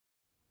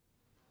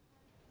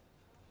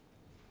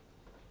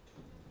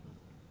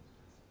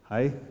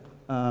Hi,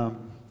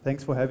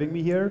 thanks for having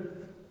me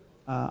here.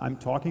 I'm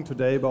talking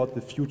today about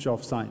the future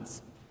of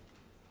science.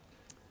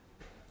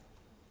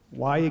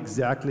 Why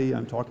exactly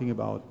I'm talking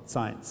about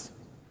science?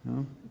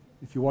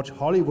 If you watch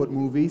Hollywood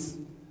movies,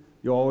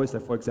 you always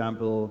have, for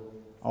example,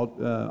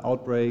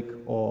 Outbreak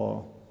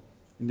or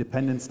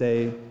Independence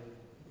Day.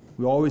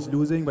 We're always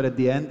losing, but at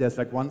the end there's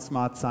like one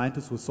smart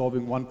scientist who's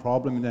solving one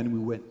problem and then we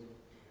win.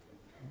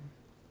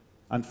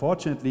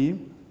 Unfortunately,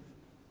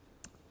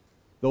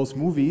 those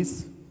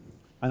movies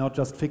are not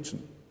just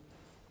fiction.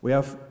 We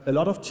have a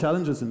lot of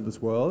challenges in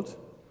this world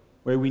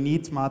where we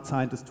need smart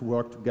scientists to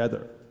work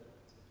together.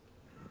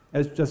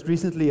 As just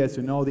recently, as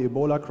you know, the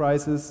Ebola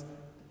crisis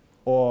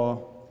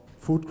or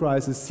food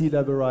crisis, sea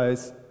level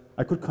rise,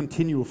 I could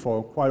continue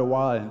for quite a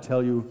while and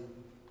tell you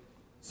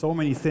so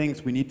many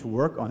things we need to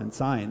work on in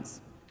science.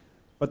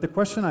 But the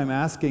question I'm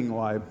asking,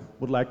 or I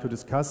would like to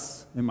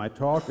discuss in my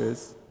talk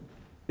is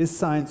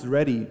science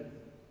ready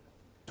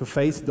to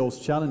face those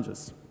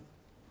challenges?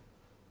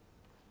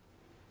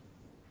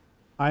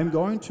 I'm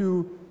going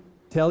to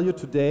tell you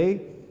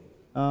today,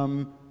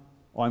 or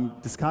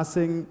I'm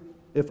discussing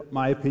if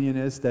my opinion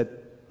is that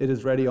it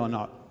is ready or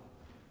not.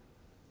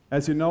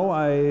 As you know,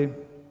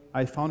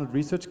 I founded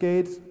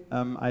ResearchGate.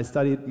 I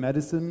studied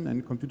medicine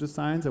and computer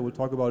science. I will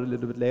talk about it a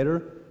little bit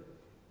later.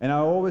 And I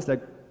always,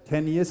 like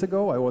 10 years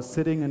ago, I was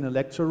sitting in a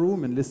lecture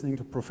room and listening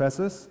to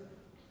professors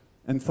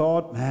and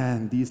thought,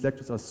 man, these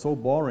lectures are so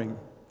boring.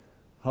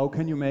 How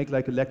can you make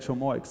like a lecture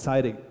more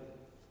exciting?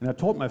 And I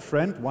told my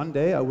friend, one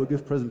day I will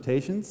give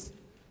presentations,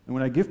 and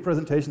when I give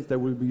presentations, they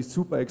will be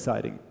super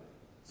exciting.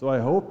 So I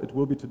hope it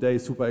will be today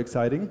super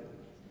exciting.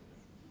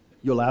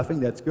 You're laughing,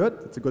 that's good,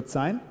 that's a good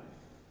sign.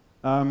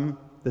 The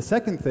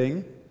second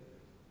thing,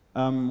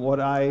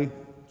 what I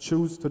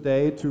choose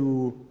today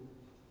to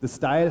the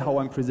style how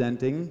I'm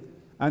presenting,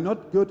 I'm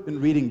not good in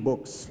reading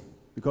books,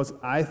 because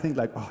I think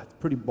like, oh, it's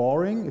pretty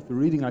boring if you're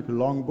reading like a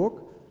long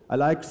book. I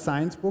like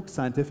science books,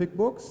 scientific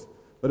books.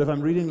 But if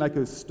I'm reading like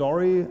a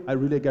story, I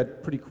really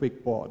get pretty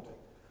quick bored.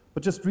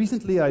 But just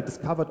recently I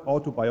discovered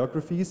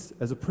autobiographies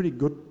as a pretty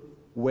good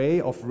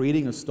way of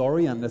reading a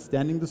story,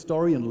 understanding the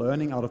story, and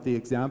learning out of the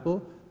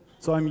example.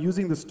 So I'm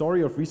using the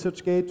story of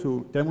ResearchGate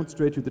to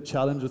demonstrate to you the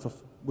challenges of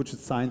which is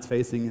science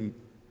facing in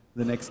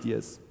the next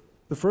years.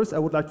 The first I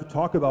would like to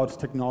talk about is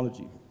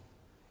technology.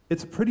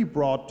 It's a pretty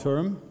broad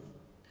term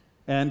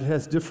and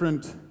has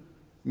different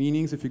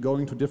meanings if you're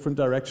going to different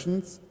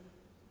directions.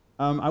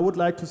 I would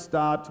like to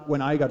start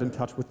when I got in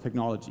touch with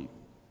technology.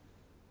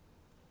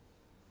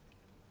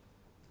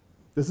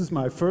 This is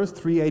my first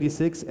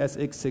 386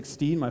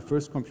 SX16, my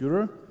first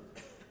computer.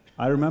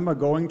 I remember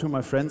going to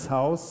my friend's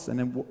house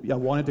and I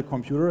wanted a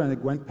computer, and I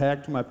went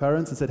back to my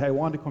parents and said, hey, I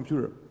want a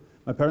computer.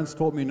 My parents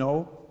told me,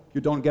 no,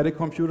 you don't get a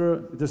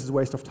computer, this is a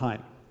waste of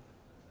time.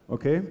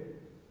 Okay?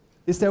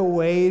 Is there a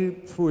way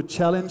through a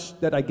challenge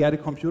that I get a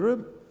computer?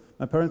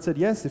 My parents said,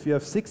 yes, if you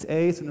have 6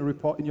 A's in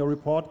your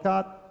report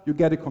card, you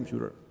get a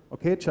computer.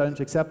 Okay, challenge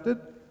accepted.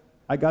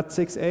 I got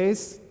 6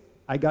 A's,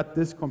 I got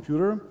this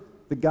computer.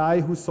 The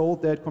guy who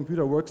sold that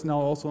computer works now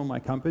also in my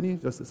company,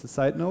 just as a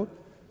side note.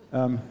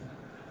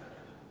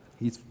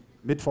 He's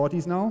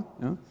mid-40s now.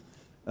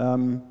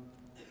 Yeah?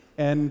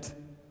 And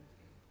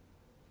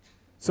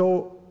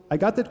so I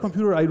got that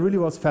computer, I really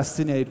was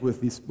fascinated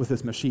with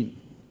this machine.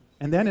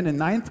 And then in the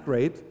 9th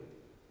grade,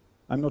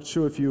 I'm not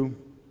sure if you,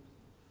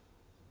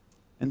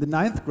 in the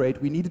 9th grade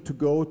we needed to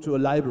go to a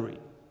library.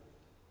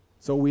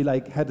 So we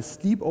like had a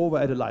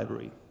sleepover at a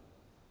library.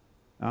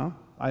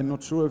 I'm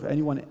not sure if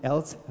anyone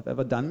else have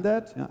ever done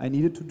that. I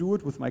needed to do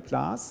it with my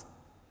class.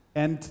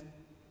 And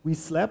we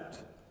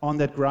slept on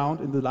that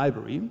ground in the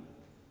library.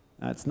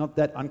 It's not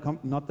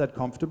that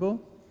comfortable.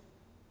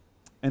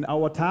 And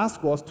our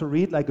task was to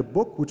read like a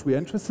book which we're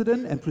interested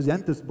in and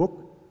present this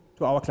book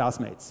to our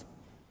classmates.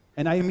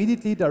 And I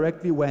immediately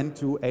directly went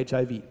to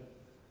HIV.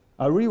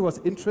 I really was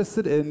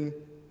interested in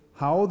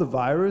how the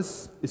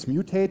virus is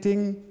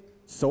mutating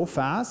so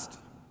fast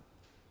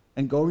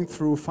and going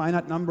through a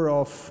finite number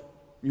of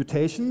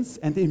mutations,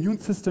 and the immune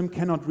system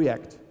cannot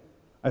react.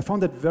 I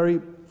found that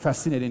very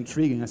fascinating,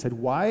 intriguing. I said,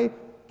 why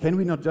can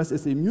we not just,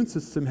 as the immune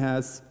system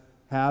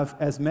have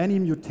as many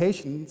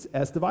mutations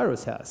as the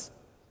virus has?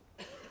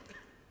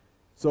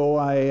 So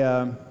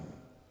I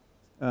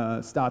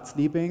start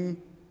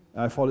sleeping,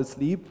 I fall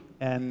asleep,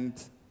 and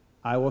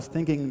I was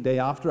thinking the day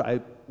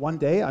after, one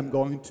day I'm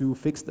going to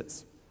fix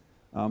this.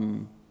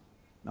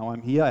 Now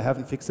I'm here, I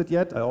haven't fixed it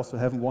yet. I also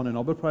haven't won a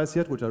Nobel Prize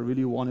yet, which I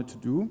really wanted to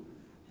do.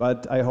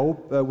 But I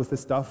hope with the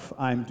stuff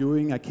I'm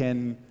doing, I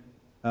can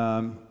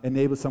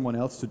enable someone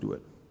else to do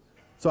it.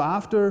 So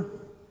after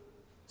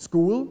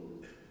school,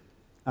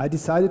 I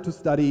decided to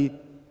study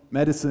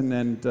medicine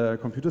and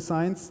computer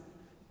science,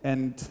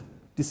 and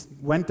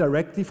went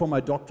directly for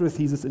my doctoral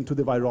thesis into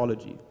the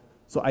virology.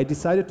 So I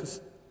decided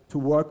to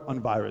work on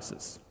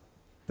viruses.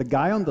 The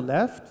guy on the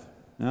left,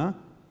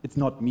 it's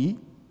not me,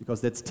 because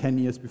that's 10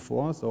 years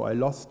before, so I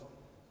lost,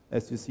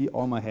 as you see,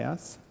 all my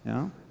hairs.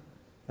 Yeah?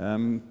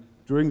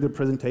 During the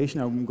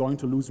presentation, I'm going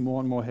to lose more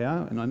and more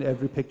hair, and on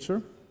every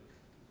picture.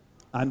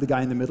 I'm the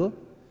guy in the middle.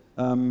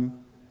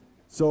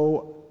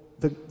 So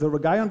the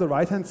guy on the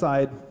right-hand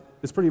side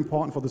is pretty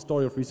important for the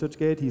story of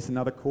ResearchGate. He's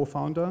another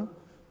co-founder.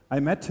 I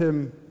met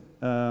him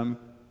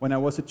when I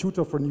was a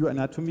tutor for new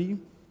anatomy,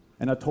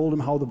 and I told him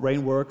how the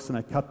brain works, and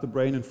I cut the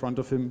brain in front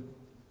of him.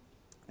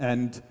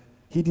 And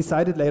he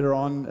decided later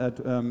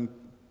on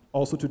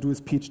also to do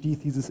his PhD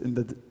thesis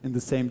in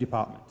the same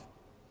department.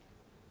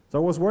 So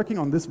I was working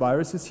on these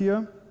viruses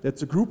here.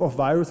 That's a group of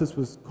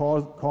viruses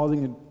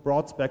causing a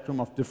broad spectrum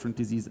of different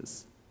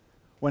diseases.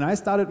 When I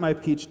started my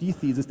PhD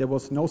thesis, there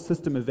was no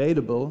system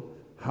available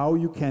how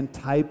you can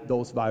type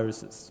those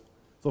viruses.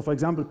 So for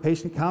example,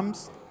 patient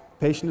comes,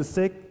 patient is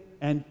sick,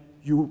 and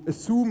you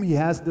assume he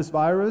has this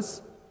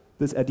virus,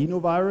 this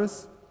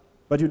adenovirus,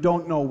 but you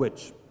don't know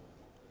which.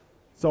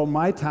 So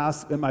my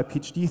task in my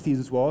PhD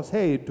thesis was,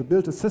 hey, to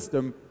build a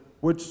system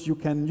which you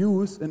can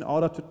use in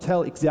order to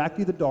tell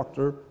exactly the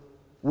doctor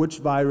which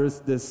virus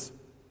this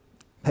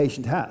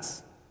patient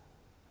has.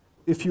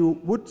 If you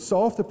would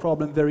solve the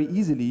problem very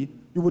easily,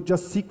 you would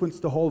just sequence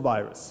the whole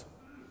virus.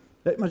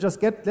 Let's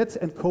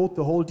encode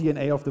the whole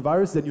DNA of the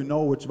virus, then you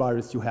know which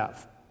virus you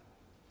have.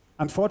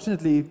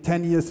 Unfortunately,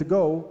 10 years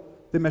ago,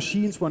 the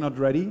machines were not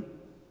ready,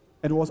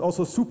 and it was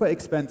also super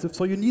expensive,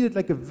 so you needed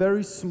like a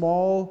very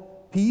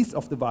small piece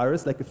of the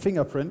virus, like a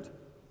fingerprint,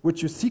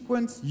 which you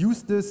sequence,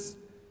 use this,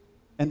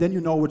 and then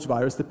you know which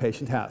virus the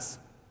patient has.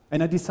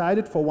 And I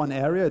decided for one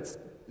area, it's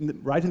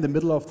right in the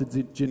middle of the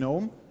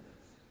genome,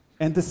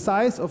 and the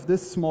size of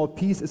this small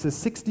piece is a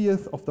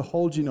 60th of the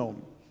whole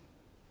genome.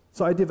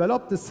 So I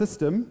developed this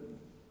system,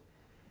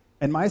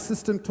 and my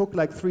system took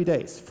like 3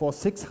 days for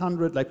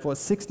 600, like for a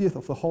 60th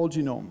of the whole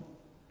genome.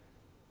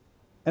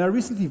 And I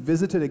recently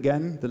visited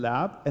again the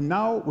lab, and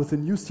now with the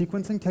new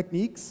sequencing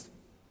techniques,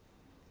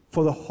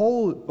 for the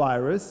whole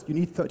virus, you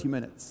need 30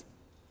 minutes.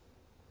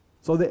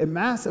 So the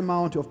mass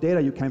amount of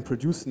data you can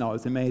produce now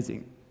is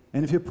amazing.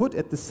 And if you put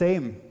at the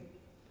same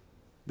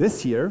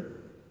this year,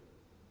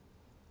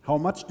 how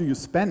much do you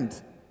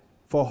spend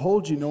for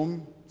whole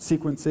genome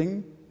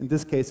sequencing, in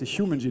this case a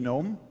human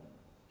genome,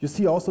 you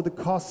see also the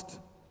cost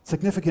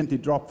significantly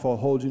drop for a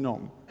whole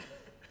genome.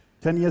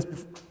 10 years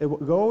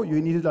ago, you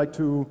needed like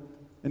to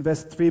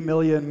invest $3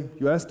 million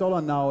US,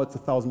 now it's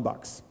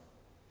 $1,000.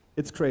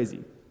 It's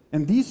crazy.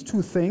 And these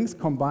two things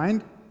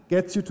combined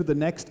gets you to the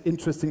next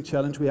interesting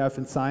challenge we have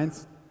in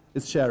science,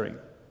 is sharing.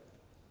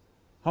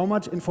 How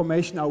much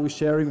information are we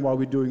sharing while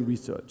we're doing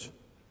research?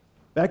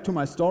 Back to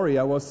my story,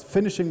 I was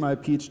finishing my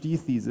PhD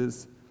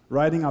thesis,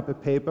 writing up a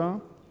paper,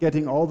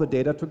 getting all the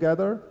data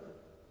together,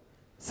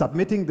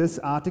 submitting this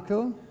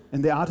article,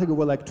 and the article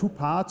were like two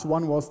parts.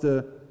 One was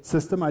the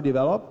system I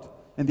developed,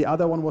 and the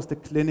other one was the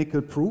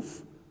clinical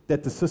proof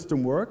that the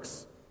system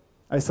works.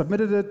 I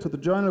submitted it to the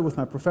journal with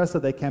my professor.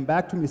 They came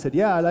back to me and said,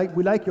 yeah,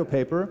 we like your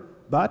paper,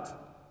 but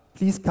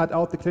please cut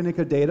out the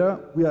clinical data.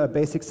 We are a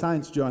basic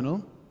science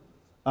journal.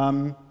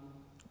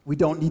 We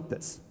don't need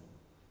this.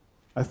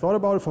 I thought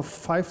about it for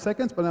 5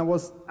 seconds, but I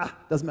was,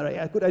 doesn't matter,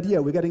 yeah, good idea,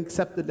 we're getting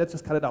accepted, let's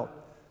just cut it out.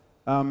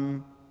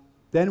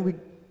 Then we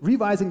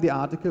revising the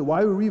article.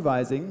 While we're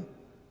revising,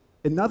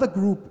 another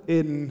group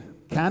in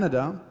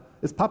Canada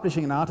is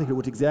publishing an article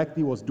which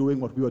exactly was doing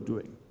what we were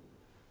doing.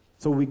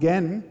 So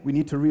again, we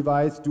need to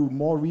revise, do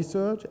more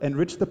research,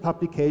 enrich the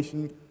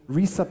publication,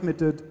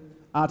 resubmitted,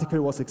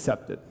 article was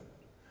accepted.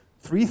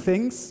 3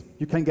 things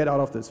you can get out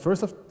of this.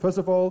 First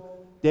of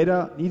all,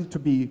 data needed to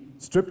be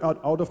stripped out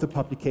of the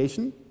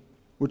publication,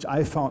 which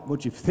I found,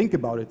 which if you think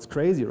about it, it's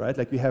crazy, right?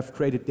 Like we have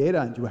created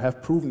data and you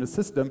have proven the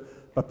system,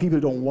 but people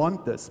don't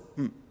want this.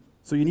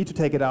 So you need to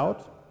take it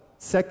out.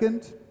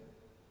 Second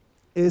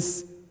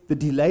is the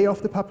delay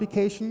of the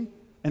publication.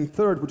 And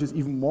third, which is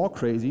even more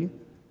crazy,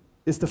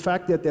 is the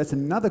fact that there's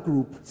another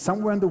group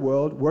somewhere in the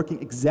world working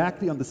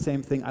exactly on the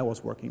same thing I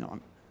was working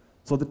on.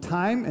 So the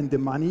time and the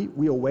money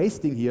we are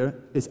wasting here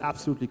is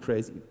absolutely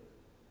crazy.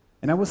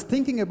 And I was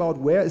thinking about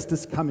where is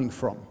this coming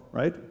from,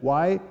 right?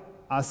 Why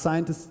are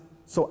scientists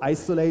so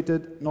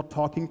isolated, not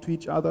talking to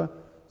each other?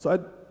 So I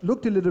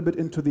looked a little bit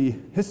into the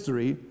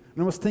history, and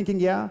I was thinking,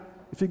 yeah,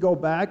 if you go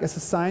back as a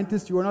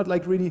scientist, you are not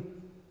like really,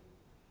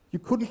 you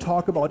couldn't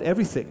talk about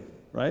everything,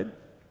 right?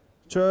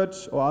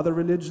 Church or other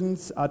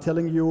religions are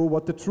telling you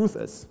what the truth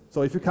is.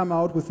 So if you come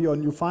out with your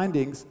new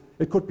findings,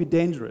 it could be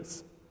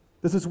dangerous.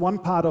 This is one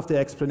part of the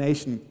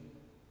explanation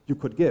you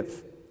could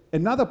give.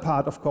 Another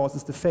part, of course,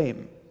 is the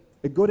fame.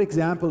 A good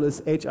example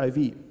is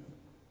HIV.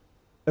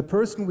 A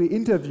person we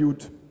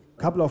interviewed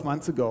a couple of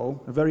months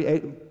ago, a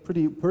very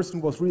pretty person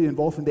who was really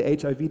involved in the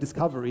HIV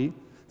discovery,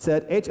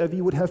 said HIV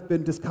would have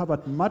been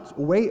discovered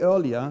way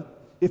earlier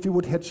if he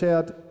would have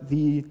shared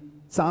the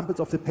samples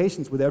of the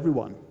patients with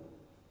everyone.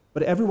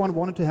 But everyone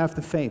wanted to have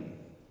the fame,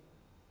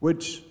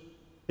 which,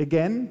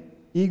 again,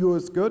 ego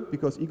is good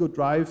because ego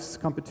drives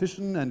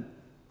competition and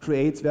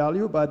creates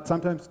value, but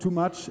sometimes too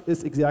much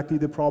is exactly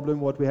the problem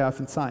what we have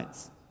in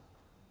science.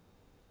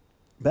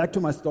 Back to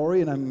my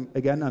story, and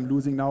I'm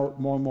losing now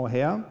more and more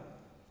hair.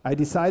 I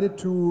decided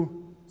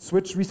to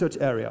switch research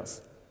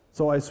areas.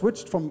 So I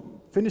switched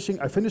from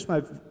I finished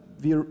my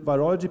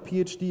virology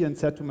PhD and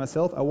said to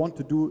myself, I want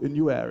to do a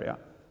new area.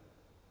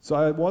 So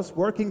I was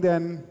working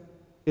then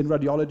in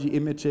radiology,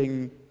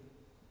 imaging,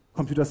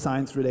 computer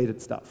science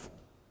related stuff.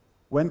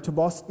 Went to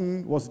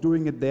Boston, was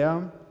doing it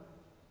there,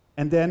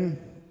 and then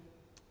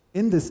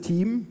in this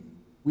team,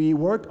 we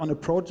worked on a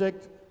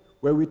project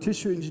where we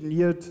tissue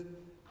engineered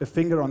a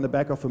finger on the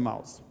back of a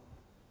mouse.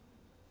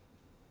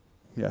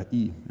 Yeah,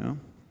 E.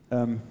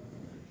 Yeah.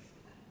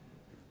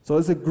 So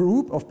it's a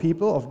group of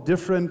people, of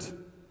different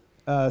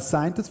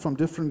scientists from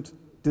different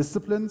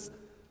disciplines,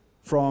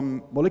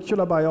 from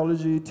molecular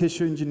biology,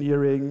 tissue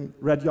engineering,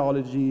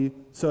 radiology,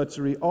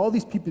 surgery. All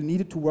these people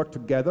needed to work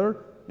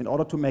together in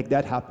order to make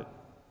that happen.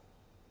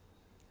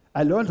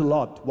 I learned a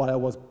lot while I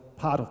was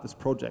part of this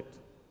project.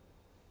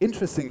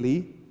 Interestingly,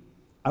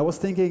 I was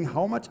thinking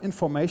how much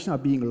information are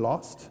being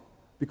lost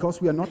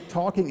because we are not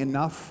talking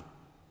enough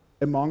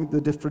among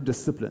the different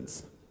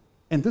disciplines.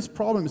 And this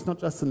problem is not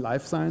just in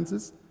life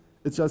sciences,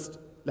 it's just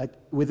like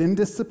within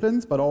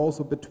disciplines, but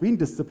also between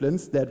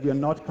disciplines that we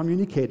are not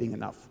communicating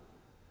enough.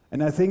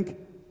 And I think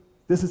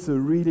this is a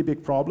really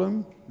big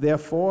problem.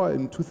 Therefore,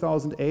 in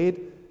 2008,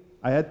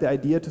 I had the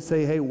idea to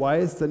say, hey, why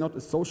is there not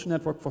a social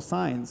network for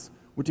science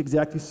which is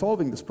exactly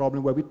solving this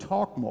problem where we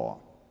talk more?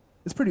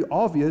 It's pretty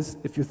obvious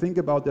if you think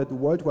about that the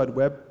World Wide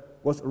Web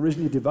was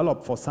originally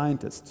developed for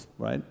scientists,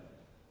 right?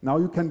 Now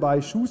you can buy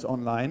shoes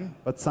online,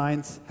 but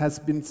science has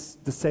been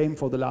the same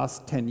for the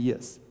last 10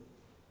 years.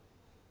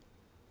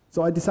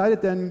 So I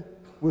decided then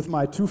with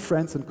my two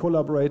friends and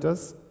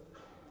collaborators,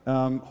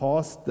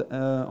 Horst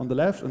on the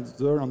left and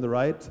Sören on the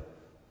right,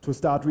 to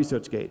start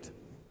ResearchGate.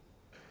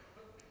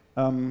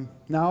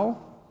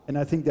 Now, and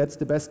I think that's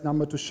the best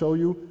number to show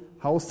you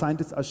how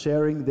scientists are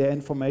sharing their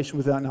information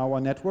within our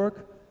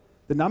network.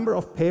 The number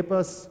of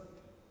papers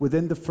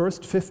within the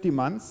first 50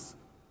 months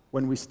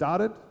when we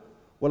started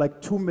were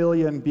like 2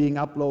 million being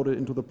uploaded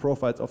into the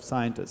profiles of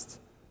scientists.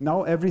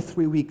 Now every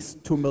 3 weeks,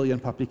 2 million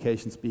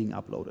publications being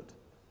uploaded.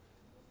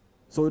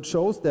 So it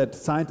shows that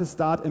scientists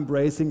start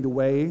embracing the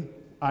way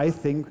I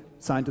think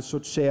scientists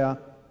should share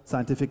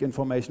scientific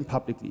information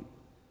publicly.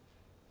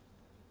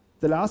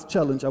 The last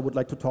challenge I would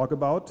like to talk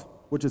about,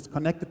 which is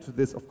connected to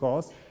this, of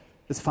course,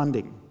 is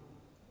funding.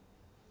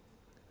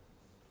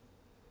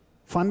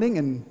 Funding,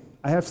 and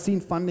I have seen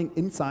funding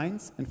in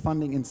science and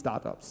funding in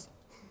startups.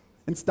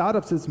 In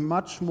startups is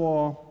much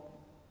more,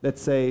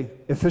 let's say,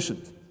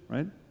 efficient,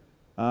 right?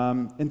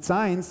 In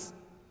science,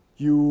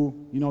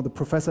 the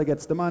professor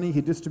gets the money,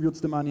 he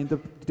distributes the money in the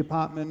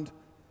department,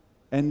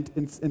 and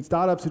in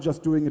startups, you're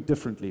just doing it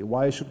differently.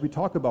 Why should we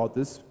talk about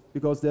this?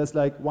 Because there's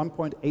like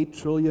 $1.8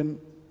 trillion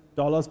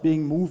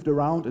being moved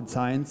around in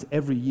science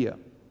every year.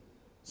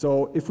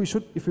 So if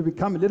we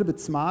become a little bit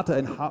smarter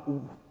in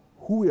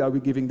who are we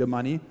giving the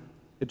money,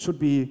 it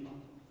should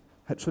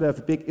have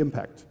a big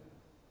impact.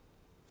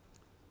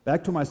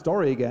 Back to my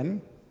story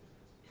again.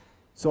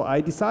 So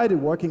I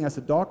decided, working as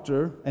a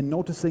doctor and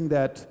noticing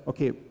that,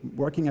 okay,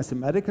 working as a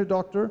medical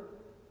doctor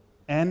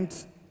and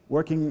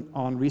working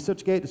on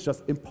ResearchGate is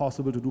just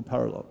impossible to do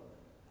parallel.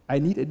 I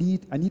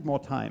need more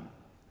time.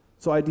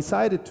 So I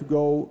decided to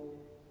go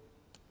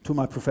to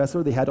my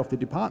professor, the head of the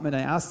department. I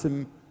asked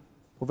him,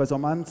 Professor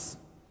Manz,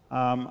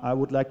 I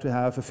would like to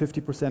have a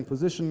 50%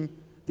 position.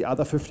 The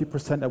other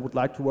 50% I would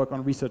like to work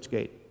on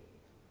ResearchGate.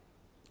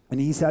 And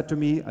he said to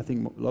me, I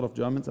think a lot of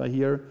Germans are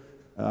here,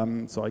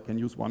 so I can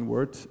use one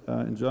word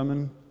in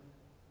German.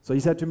 So he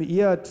said to me,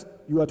 Ijad,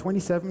 you are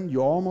 27,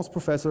 you're almost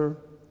professor.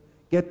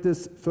 Get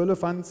this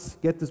Firlefanz,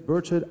 get this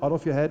bullshit out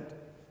of your head.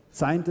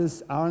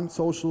 Scientists aren't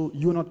social,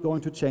 you're not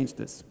going to change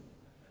this.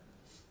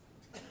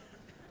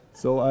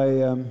 So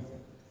I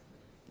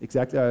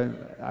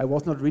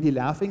was not really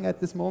laughing at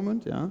this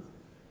moment, yeah.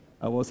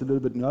 I was a little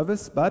bit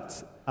nervous,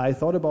 but I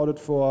thought about it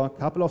for a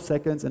couple of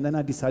seconds and then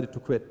I decided to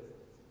quit.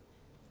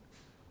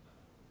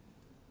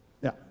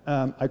 Yeah,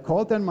 I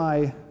called then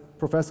my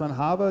professor in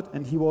Harvard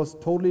and he was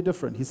totally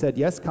different. He said,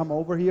 yes, come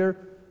over here.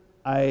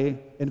 I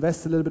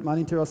invest a little bit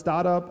money into your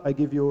startup. I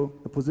give you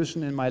a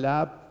position in my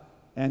lab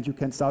and you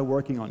can start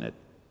working on it.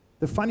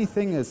 The funny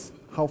thing is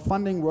how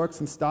funding works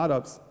in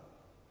startups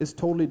is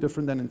totally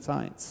different than in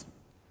science.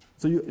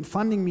 So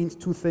funding means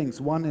two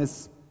things. One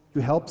is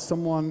you help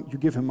someone, you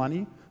give him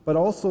money, but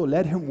also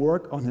let him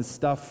work on his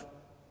stuff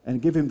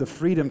and give him the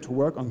freedom to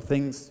work on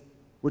things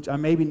which are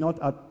maybe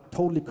not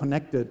totally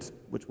connected,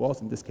 which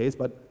was in this case,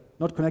 but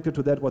not connected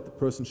to that what the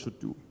person should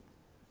do.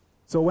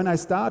 So when I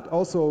start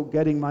also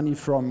getting money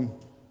from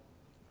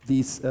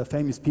these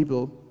famous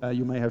people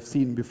you may have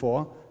seen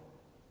before,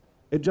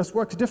 it just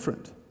works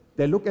different.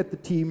 They look at the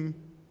team,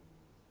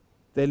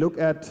 they look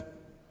at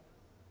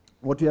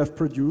what you have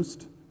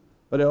produced,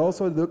 but they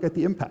also look at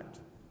the impact,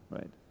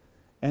 right?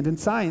 And in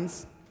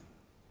science,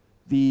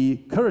 the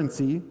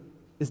currency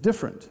is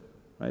different,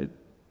 right?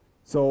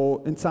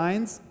 So in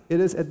science, it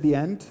is at the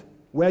end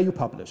where you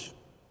publish,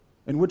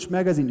 in which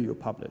magazine do you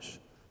publish.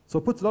 So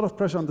it puts a lot of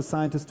pressure on the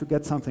scientist to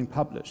get something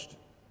published.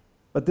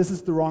 But this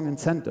is the wrong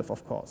incentive,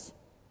 of course.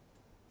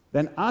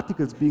 Then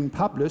articles being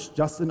published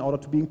just in order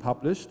to being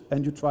published,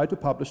 and you try to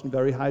publish in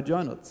very high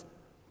journals.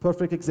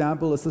 Perfect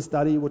example is a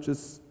study which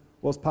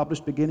was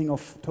published beginning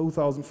of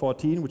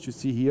 2014, which you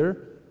see here,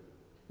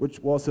 which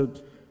was a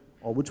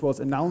or which was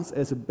announced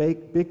as a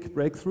big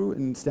breakthrough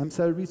in stem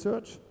cell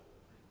research.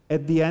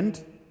 At the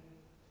end,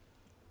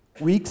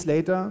 weeks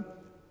later,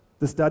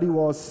 the study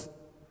was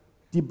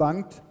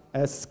debunked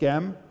as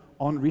scam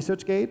on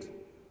ResearchGate.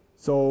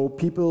 So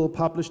people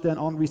published then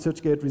on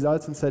ResearchGate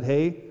results and said,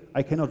 hey,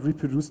 I cannot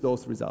reproduce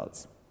those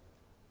results.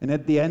 And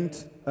at the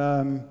end,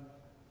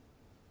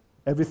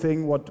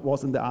 everything what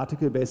was in the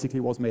article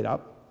basically was made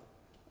up.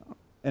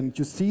 And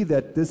you see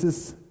that this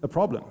is a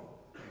problem.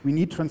 We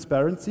need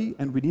transparency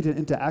and we need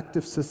an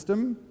interactive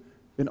system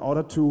in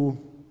order to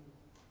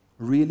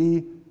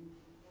really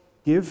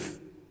give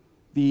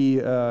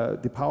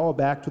the power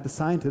back to the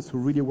scientists who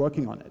are really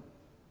working on it.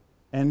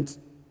 And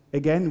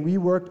again, we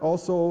worked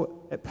also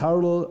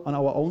parallel on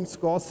our own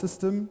score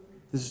system.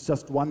 This is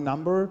just one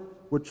number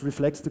which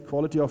reflects the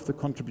quality of the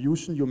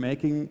contribution you're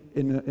making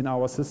in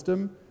our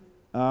system.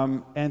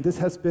 And this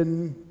has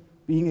been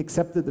being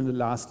accepted in the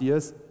last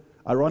years.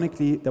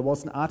 Ironically, there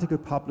was an article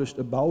published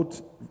about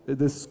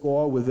this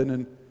score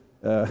within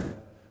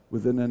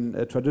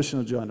a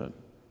traditional journal.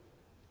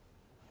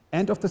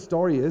 End of the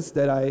story is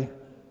that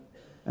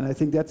and I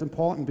think that's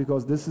important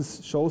because this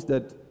shows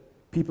that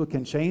people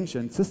can change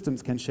and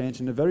systems can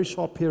change in a very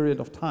short period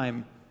of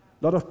time.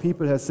 A lot of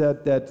people have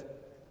said that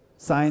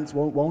science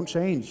won't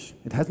change.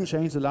 It hasn't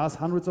changed the last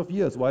hundreds of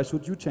years. Why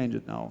should you change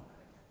it now?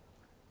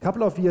 A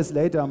couple of years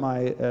later,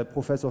 my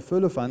Professor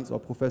Firlefanz, or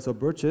Professor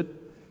Burchett,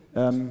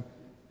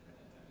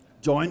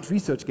 joined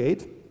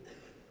ResearchGate.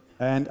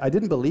 And I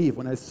didn't believe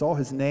when I saw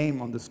his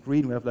name on the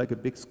screen. We have like a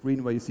big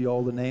screen where you see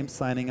all the names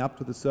signing up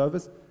to the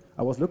service.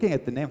 I was looking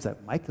at the names,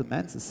 like, Michael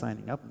Manz is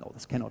signing up? No,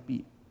 this cannot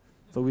be.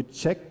 So we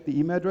checked the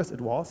email address.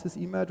 It was his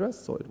email address,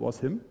 so it was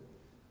him.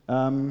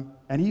 And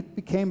he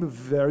became a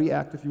very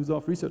active user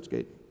of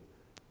ResearchGate.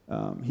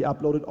 He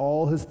uploaded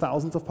all his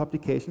thousands of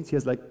publications. He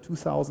has like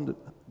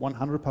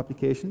 2,100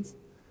 publications.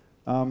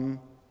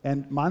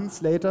 And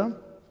months later,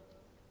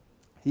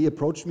 he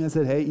approached me and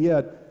said, hey,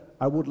 Ijad,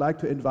 I would like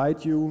to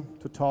invite you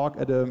to talk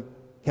at a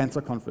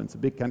cancer conference, a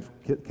big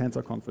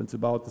cancer conference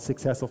about the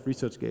success of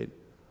ResearchGate.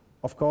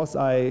 Of course,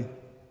 I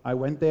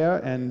went there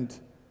and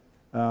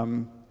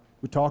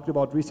we talked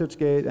about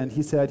ResearchGate, and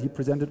he said he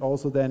presented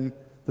also then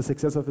the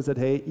success of it. He said,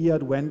 hey,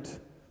 Ijad went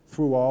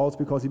through walls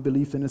because he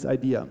believed in his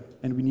idea,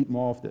 and we need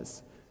more of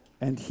this.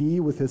 And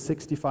he, with his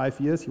 65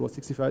 years,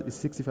 he's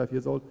 65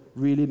 years old,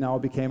 really now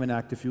became an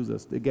active user.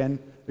 Again,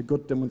 a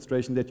good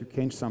demonstration that you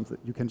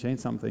can change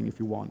something if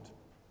you want.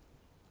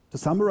 To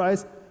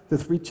summarize, the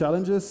three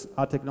challenges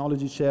are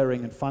technology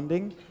sharing and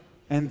funding,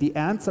 and the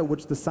answer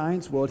which the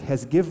science world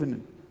has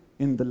given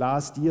in the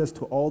last years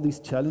to all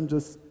these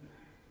challenges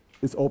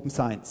is open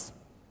science.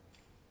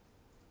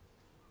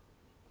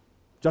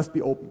 Just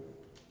be open.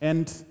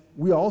 And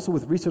we also,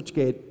 with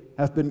ResearchGate,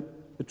 have been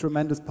a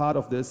tremendous part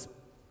of this,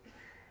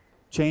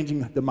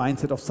 changing the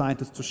mindset of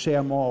scientists to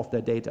share more of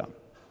their data.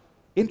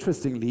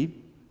 Interestingly,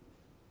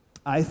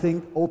 I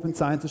think open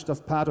science is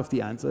just part of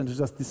the answer and it's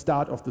just the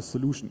start of the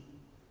solution.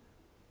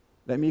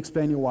 Let me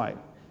explain you why.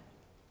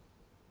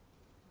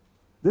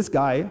 This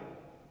guy,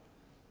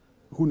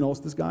 who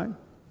knows this guy?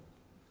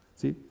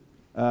 See?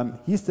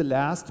 He's the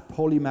last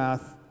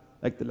polymath,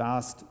 like the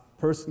last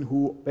person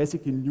who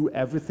basically knew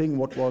everything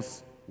what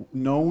was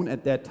known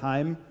at that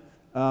time.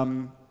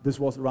 This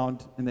was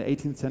around in the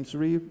 18th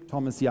century,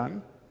 Thomas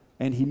Young,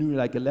 and he knew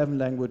like 11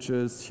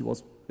 languages. He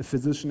was a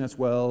physician as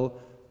well,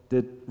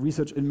 did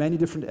research in many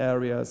different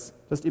areas.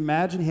 Just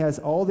imagine he has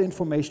all the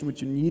information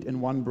which you need in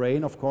one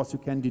brain. Of course, you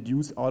can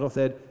deduce out of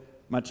that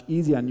much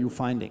easier new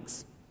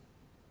findings.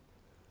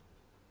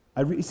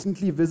 I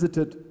recently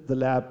visited the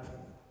lab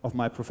of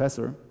my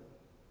professor,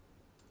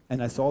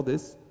 and I saw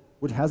this,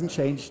 which hasn't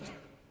changed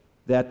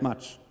that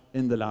much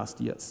in the last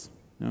years.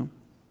 You know?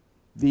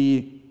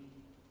 The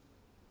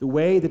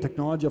way the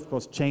technology, of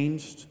course,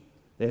 changed.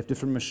 They have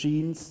different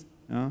machines.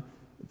 You know?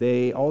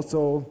 They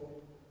also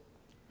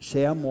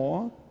share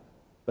more.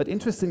 But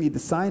interestingly, the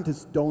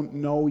scientists don't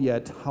know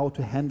yet how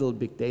to handle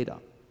big data.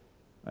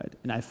 Right?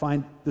 And I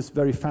find this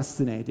very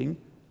fascinating.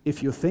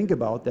 If you think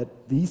about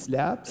that, these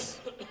labs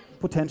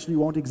potentially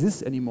won't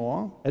exist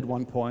anymore at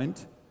one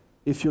point.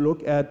 If you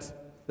look at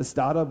a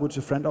startup which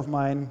a friend of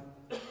mine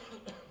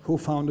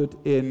co-founded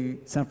in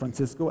San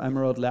Francisco,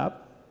 Emerald Lab,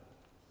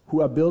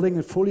 who are building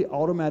a fully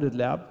automated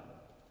lab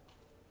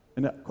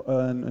in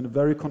a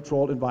very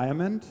controlled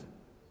environment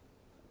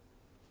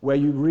where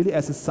you really,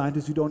 as a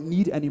scientist, you don't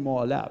need any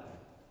more a lab.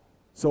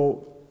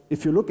 So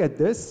if you look at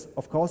this,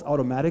 of course,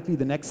 automatically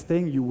the next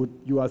thing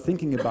you are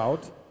thinking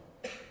about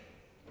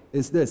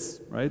is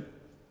this, right?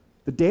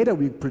 The data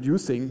we're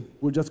producing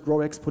will just grow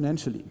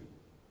exponentially.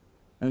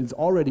 And it's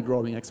already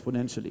growing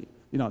exponentially.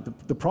 You know,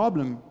 the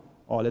problem,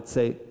 or let's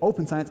say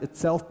open science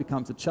itself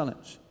becomes a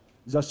challenge.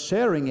 Just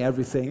sharing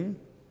everything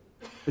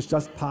is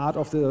just part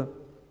of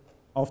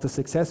the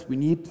success. We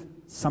need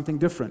something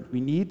different. We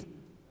need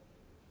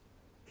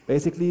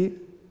basically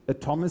a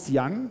Thomas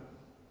Young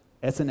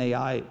as an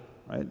AI,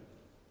 right?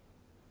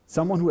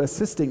 Someone who is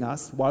assisting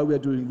us while we are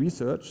doing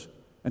research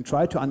and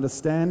try to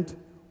understand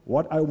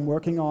what I'm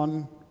working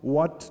on,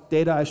 what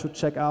data I should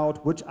check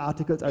out, which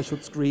articles I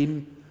should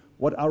screen,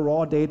 what are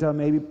raw data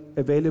maybe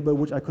available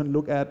which I can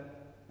look at.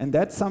 And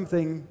that's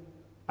something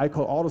I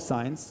call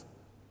autoscience.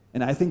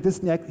 And I think this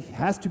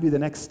has to be the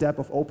next step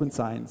of open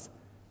science.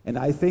 And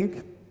I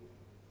think,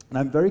 and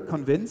I'm very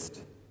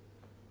convinced,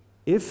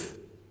 if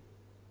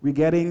we're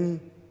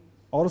getting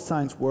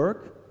autoscience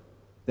work,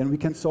 then we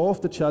can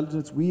solve the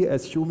challenges we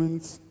as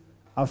humans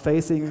are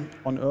facing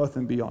on Earth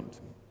and beyond.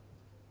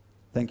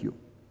 Thank you.